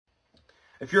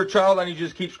If you're a child, I need you to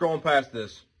just keep scrolling past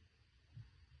this.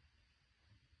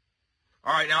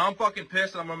 All right, now I'm fucking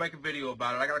pissed, and I'm going to make a video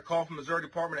about it. I got a call from the Missouri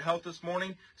Department of Health this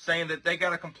morning saying that they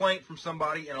got a complaint from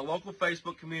somebody in a local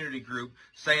Facebook community group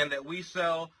saying that we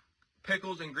sell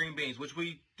pickles and green beans, which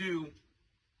we do.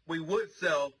 We would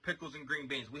sell pickles and green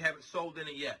beans. We haven't sold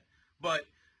any yet. But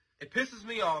it pisses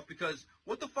me off because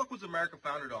what the fuck was America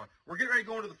founded on? We're getting ready to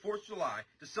go into the 4th of July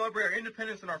to celebrate our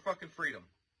independence and our fucking freedom.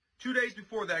 2 days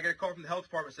before that, I get a call from the health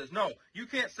department that says, no, you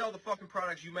can't sell the fucking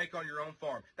products you make on your own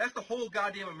farm. That's the whole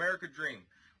goddamn America dream.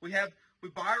 We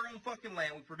buy our own fucking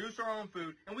land, we produce our own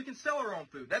food, and we can sell our own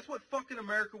food. That's what fucking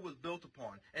America was built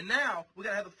upon. And now, we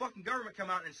gotta have the fucking government come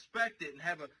out and inspect it and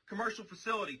have a commercial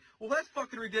facility. Well, that's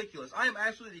fucking ridiculous. I am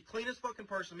absolutely the cleanest fucking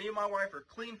person. Me and my wife are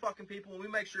clean fucking people, and we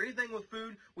make sure anything with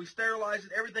food, we sterilize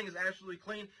it, everything is absolutely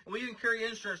clean, and we even carry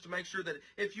insurance to make sure that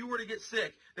if you were to get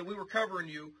sick, that we were covering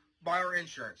you by our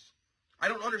insurance. I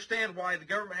don't understand why the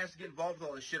government has to get involved with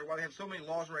all this shit or why they have so many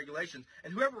laws and regulations.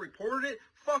 And whoever reported it,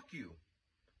 fuck you.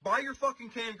 Buy your fucking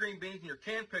canned green beans and your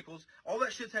canned pickles. All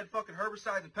that shit's had fucking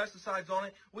herbicides and pesticides on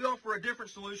it. We offer a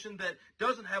different solution that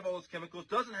doesn't have all those chemicals,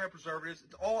 doesn't have preservatives.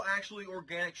 It's all actually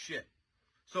organic shit.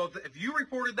 So if you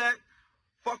reported that,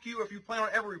 fuck you. If you plan on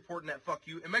ever reporting that, fuck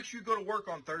you. And make sure you go to work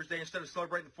on Thursday instead of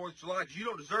celebrating the 4th of July because you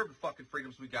don't deserve the fucking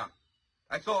freedoms we got.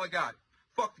 That's all I got.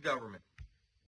 Fuck the government.